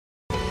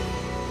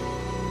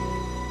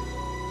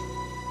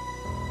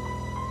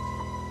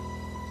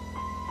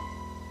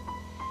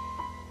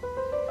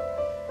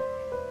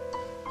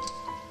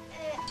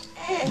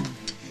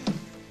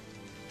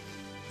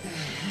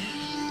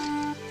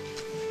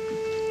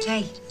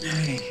Jay.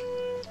 Hey.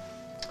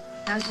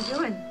 How's he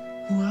doing?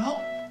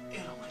 Well,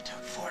 it only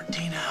took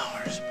 14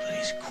 hours, but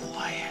he's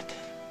quiet.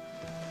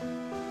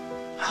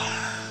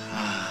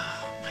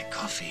 My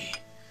coffee.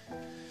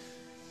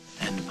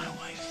 And my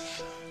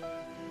wife.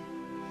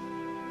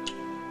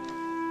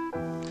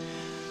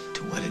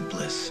 To wedded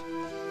bliss.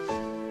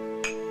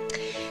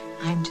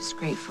 I'm just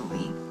grateful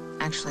we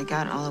actually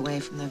got all the way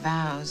from the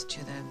vows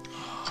to the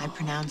I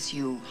pronounce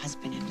you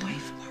husband and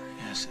wife part.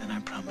 Yes, and I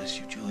promise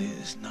you, Julia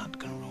is not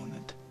gonna ruin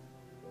it.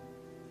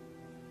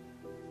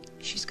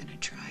 She's gonna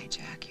try,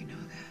 Jack, you know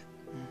that.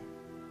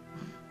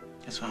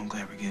 That's why I'm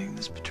glad we're getting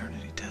this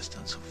paternity test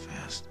done so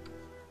fast.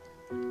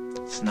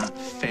 It's not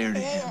fair to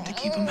him to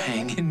keep him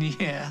hanging,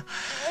 yeah.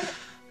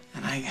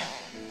 And I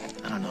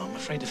don't know, I'm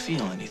afraid to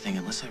feel anything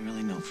unless I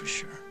really know for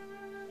sure.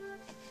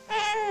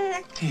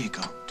 Here you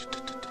go.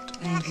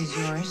 And if he's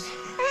yours?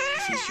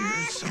 If he's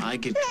yours, so I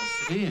get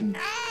custody and...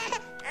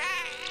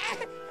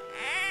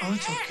 Oh,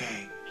 it's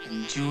okay.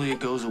 And Julia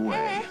goes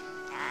away.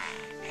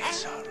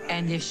 It's all right.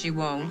 And if she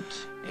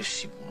won't? If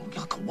she won't.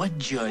 Look, what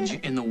judge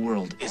in the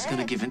world is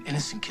gonna give an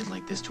innocent kid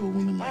like this to a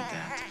woman like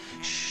that?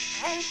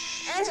 Shh.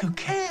 It's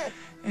okay.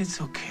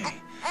 It's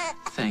okay.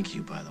 Thank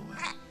you, by the way.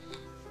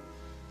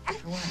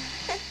 For what?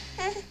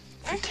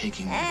 For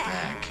taking me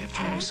back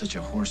after I was such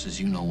a horse as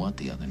you know what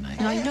the other night.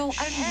 No, I don't want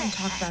to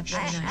talk about the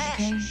other night,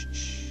 okay?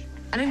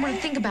 I don't want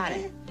to think about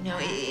it. You know,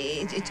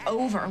 it's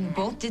over. And we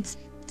both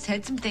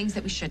said some things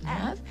that we shouldn't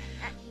have.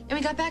 And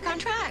we got back on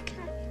track.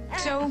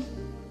 So...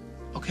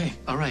 Okay,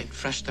 all right,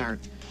 fresh start.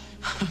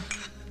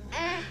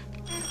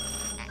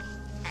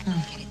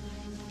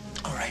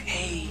 All right,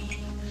 hey,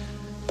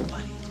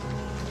 buddy.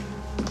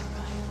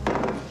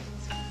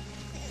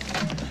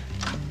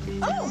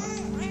 Oh,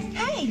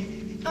 hey.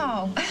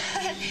 Oh,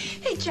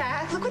 hey,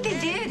 Jack, look what they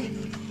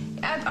did.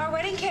 Our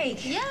wedding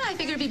cake. Yeah, I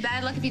figured it'd be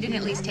bad luck if you didn't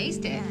at least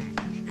taste it.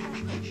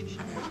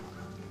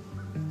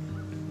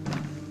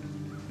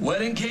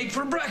 Wedding cake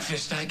for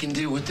breakfast, I can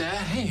do with that.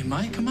 Hey,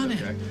 Mike, come on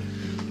in.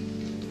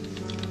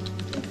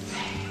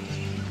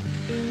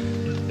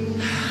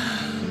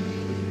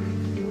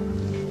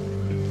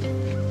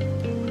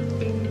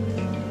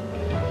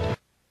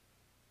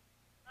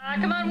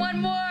 Come on, one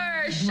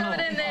more. Shove it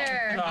in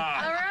there.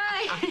 All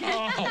right.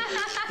 Oh,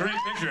 great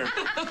picture.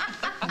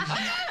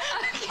 Okay.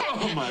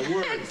 Oh, my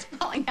word. It's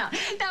falling out.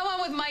 That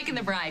one with Mike and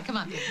the bride. Come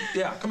on.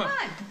 Yeah, come on.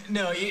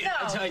 No,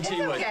 I tell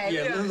you what. okay,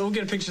 Yeah, yeah. we'll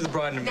get a picture of the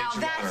bride and a Now,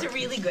 picture that's of a her.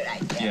 really good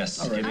idea.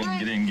 Yes, Right.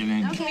 get in.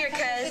 Come here,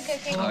 cuz.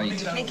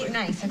 Make it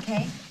nice,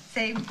 okay?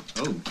 Say,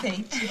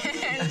 say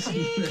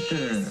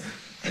cheese.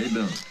 How you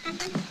doing?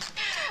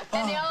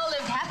 And they all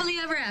lived happily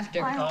ever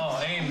after.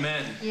 Oh,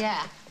 amen.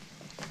 Yeah.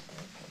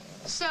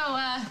 So,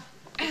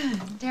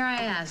 dare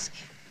I ask,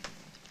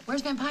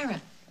 where's Vampira?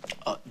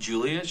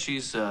 Julia,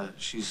 she's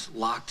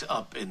locked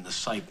up in the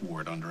psych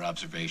ward under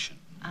observation.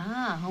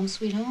 Ah, home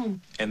sweet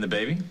home. And the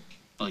baby?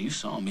 Well, you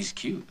saw him. He's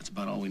cute. That's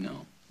about all we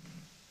know.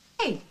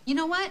 Hey, you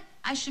know what?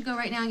 I should go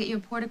right now and get you a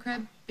porta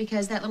crib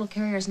because that little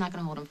carrier is not going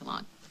to hold him for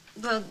long.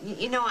 Well,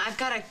 you know, I've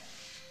got a...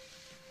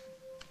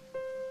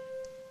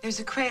 There's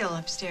a cradle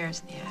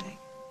upstairs in the attic.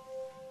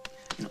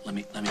 You know, let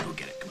me go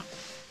get it. Come on.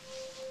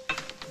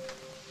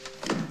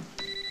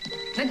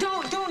 Now,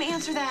 don't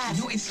answer that.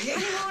 No, it's...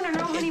 Honeymoon or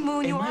no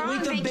honeymoon, you are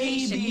on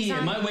vacation. He's It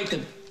on... might wake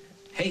the...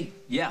 Hey,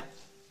 yeah.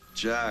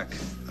 Jack,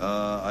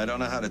 I don't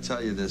know how to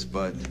tell you this,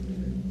 but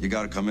you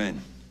gotta come in.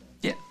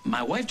 Yeah,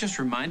 my wife just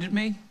reminded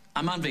me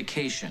I'm on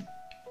vacation.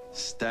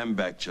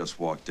 Stembeck just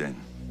walked in.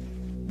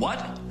 What?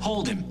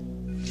 Hold him.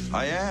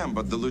 I am,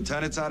 but the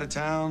lieutenant's out of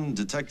town,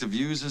 Detective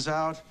Hughes is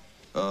out,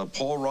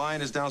 Paul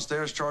Ryan is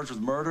downstairs charged with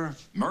murder.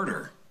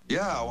 Murder?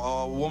 Yeah,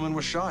 a woman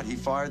was shot. He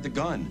fired the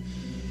gun.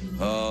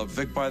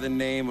 Vic by the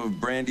name of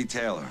Brandy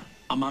Taylor.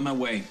 I'm on my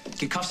way.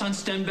 Get cuffs on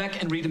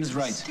Stenbeck and read him his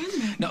rights.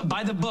 Stenbeck? No,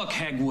 by the book,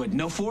 Hagwood.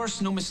 No force,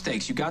 no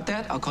mistakes. You got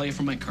that? I'll call you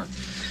from my car.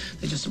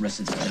 They just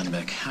arrested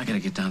Stenbeck. I gotta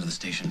get down to the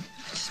station.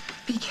 Just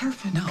be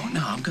careful. No,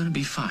 I'm gonna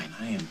be fine.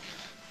 I am.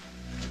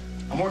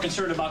 I'm more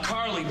concerned about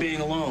CARLY being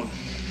alone.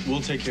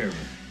 We'll take care of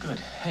her. Good.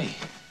 Hey,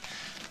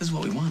 this is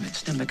what we wanted.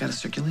 Stenbeck out of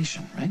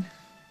circulation, right?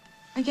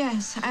 I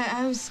guess.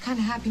 I was kind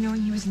of happy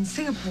knowing he was in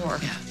Singapore.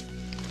 Yeah.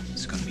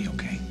 It's gonna be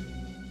okay.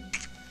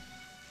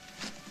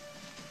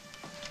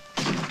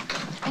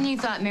 And you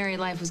thought married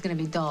life was going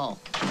to be dull.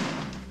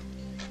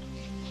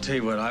 Tell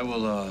you what,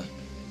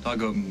 I'll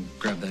go and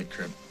grab that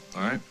crib,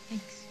 all right?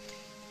 Thanks.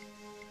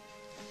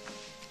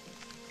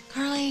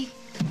 CARLY,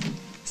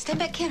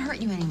 Stenbeck can't hurt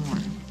you anymore.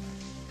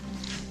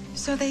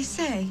 So they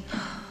say.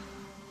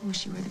 I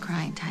wish you were the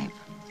crying type.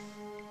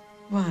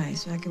 Why?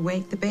 So I could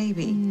wake the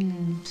baby?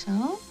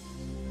 So?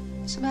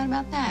 What's so bad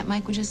about that?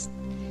 Mike would just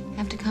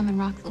have to come and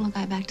rock the little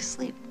guy back to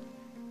sleep.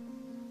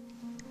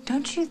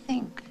 Don't you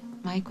think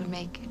Mike would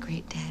make a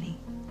great daddy?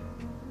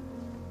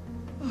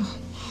 Oh.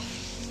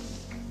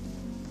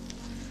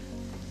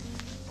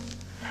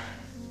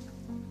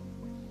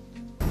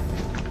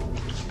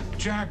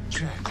 Jack,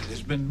 it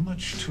has been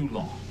much too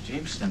long.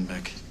 James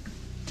Stenbeck,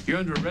 you're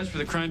under arrest for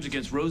the crimes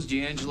against Rose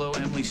D'Angelo,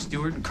 Emily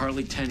Stewart, and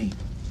CARLY Tenney.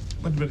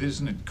 But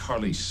isn't it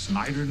Carly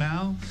Snyder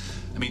now?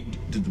 I mean,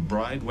 did the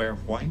bride wear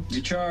white?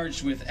 You're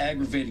charged with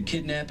aggravated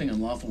kidnapping,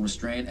 unlawful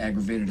restraint,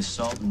 aggravated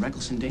assault, and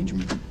reckless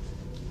endangerment.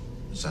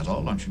 Is that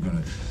all? Aren't you going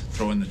to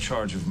throw in the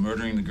charge of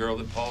murdering the girl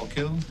that Paul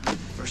killed?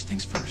 First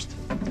things first.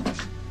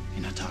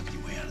 You're not talking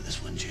your way out of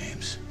this one,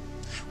 James.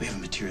 We have a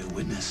material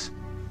witness.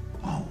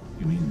 Oh,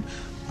 you mean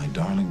my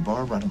darling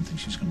Barbara? I don't think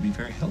she's going to be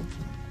very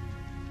helpful.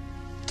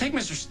 Take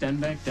Mr.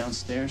 Stenbeck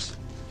downstairs.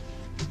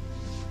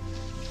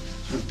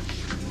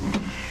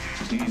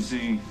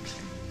 Easy.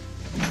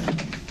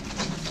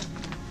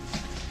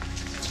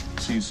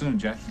 See you soon,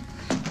 Jack.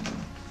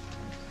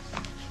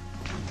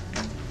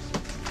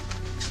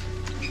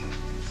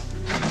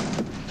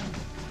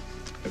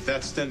 If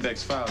that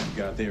Stenbeck's file you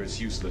got there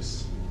is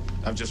useless.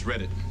 I've just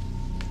read it.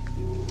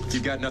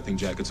 You've got nothing,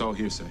 Jack. It's all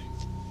hearsay.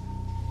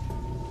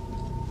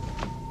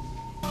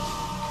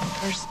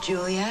 First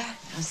Julia,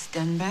 now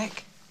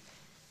Stenbeck.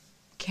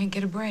 Can't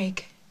get a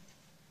break.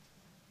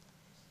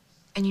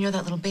 And you know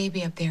that little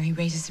baby up there, he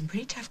raises some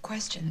pretty tough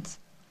questions.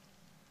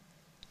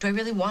 Do I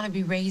really want to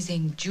be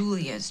raising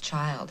Julia's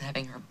child,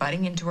 having her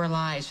butting into our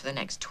lives for the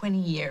next 20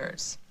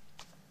 years?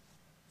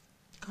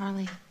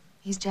 Carly,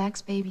 he's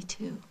Jack's baby,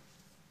 too.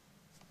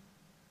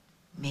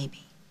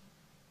 Maybe.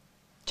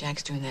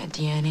 Jack's doing that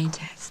DNA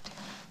test.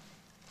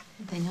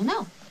 Then you'll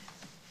know.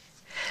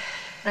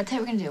 But I'll tell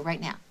you what we're gonna do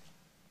right now.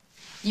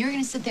 You're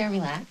gonna sit there and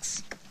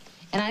relax.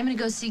 And I'm gonna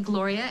go see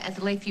Gloria at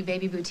the Lakeview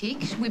Baby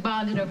Boutique. We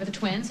bonded over the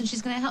twins, and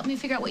she's gonna help me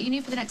figure out what you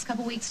need for the next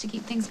couple weeks to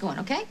keep things going,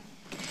 okay?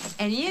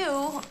 And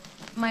you,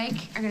 Mike,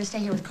 are gonna stay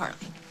here with Carly.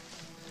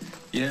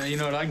 Yeah, you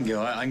know what? I can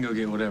go. I can go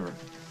get whatever.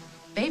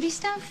 Baby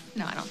stuff?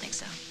 No, I don't think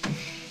so.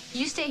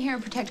 You stay here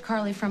and protect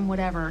Carly from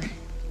whatever,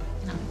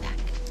 and I'll be back.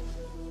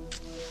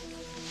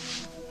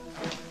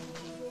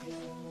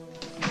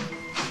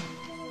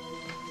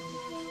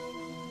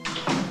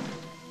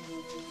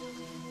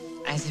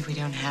 As if we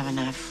don't have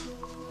enough,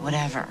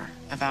 whatever,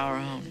 of our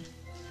own.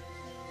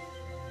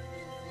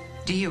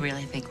 Do you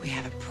really think we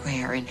have a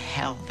prayer in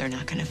hell they're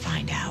not going to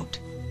find out?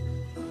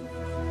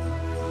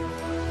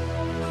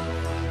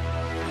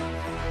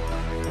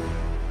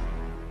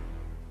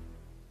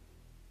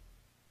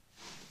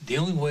 The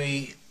only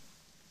way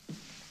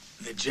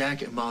that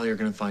Jack and Molly are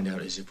going to find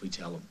out is if we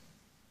tell them.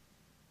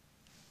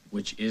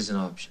 Which is an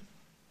option.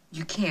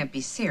 You can't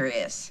be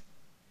serious.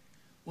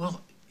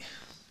 Well,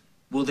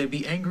 will they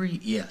be angry?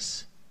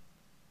 Yes.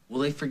 Will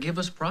they forgive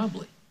us?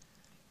 Probably.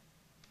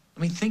 I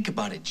mean, think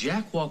about it.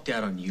 Jack walked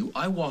out on you.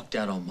 I walked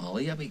out on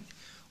Molly. I mean,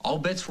 all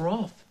bets were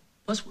off.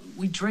 Plus,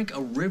 we drank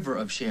a river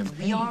of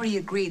champagne. We already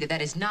agreed that that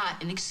is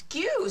not an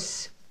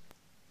excuse.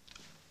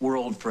 We're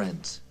old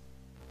friends.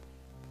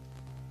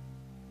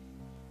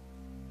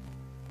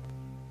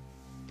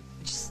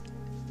 Which is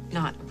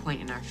not a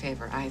point in our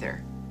favor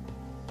either.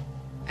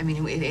 I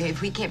mean,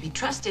 if we can't be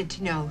trusted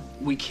to know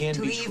We can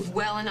to be leave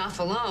well enough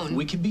alone.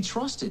 We can be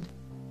trusted.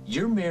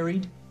 You're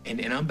married,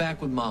 and I'm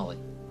back with Molly.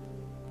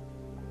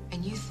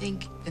 And you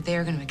think that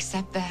they're going to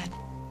accept that?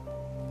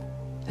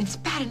 It's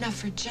bad enough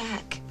for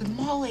Jack, but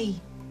Molly,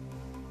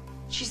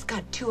 she's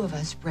got two of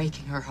us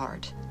breaking her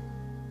heart.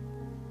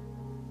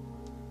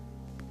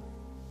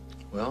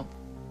 Well,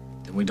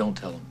 then we don't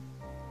tell them.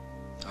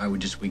 All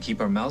right, we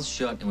keep our mouths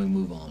shut and we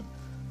move on.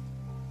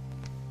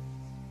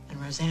 And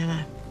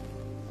Rosanna,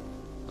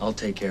 I'll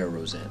take care of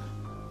Rosanna.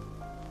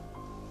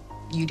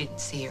 you didn't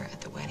see her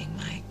at the wedding,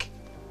 Mike.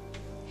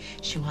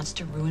 She wants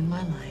to ruin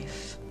my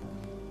life.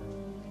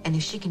 And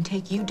if she can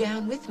take you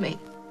down with me,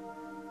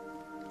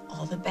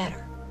 all the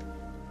better.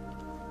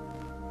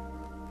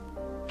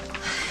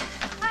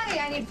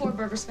 Hi, I need 4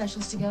 burger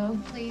specials to go,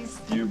 please.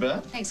 You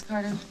bet. Thanks,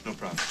 Carter. No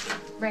problem.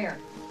 Rare.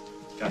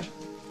 Gotcha.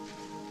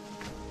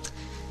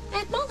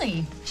 Aunt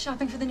Molly,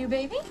 shopping for the new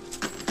baby?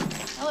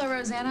 Hello,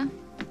 Rosanna.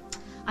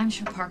 I'm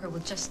sure Parker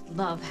would just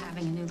love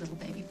having a new little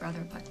baby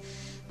brother, but it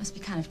must be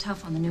kind of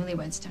tough on the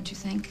newlyweds, don't you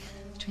think?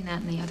 Between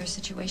that and the other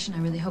situation, I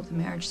really hope the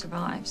marriage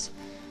survives.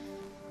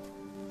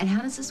 And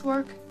how does this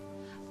work?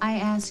 I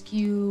ask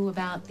you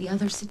about the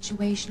other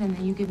situation, and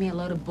then you give me a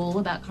load of bull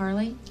about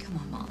Carly? Come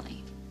on,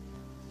 Molly.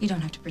 You don't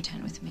have to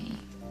pretend with me.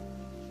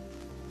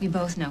 We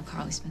both know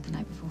Carly spent the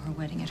night before her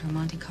wedding at her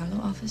Monte Carlo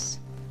office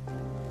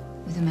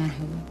with a man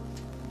who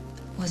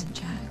wasn't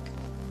Jack.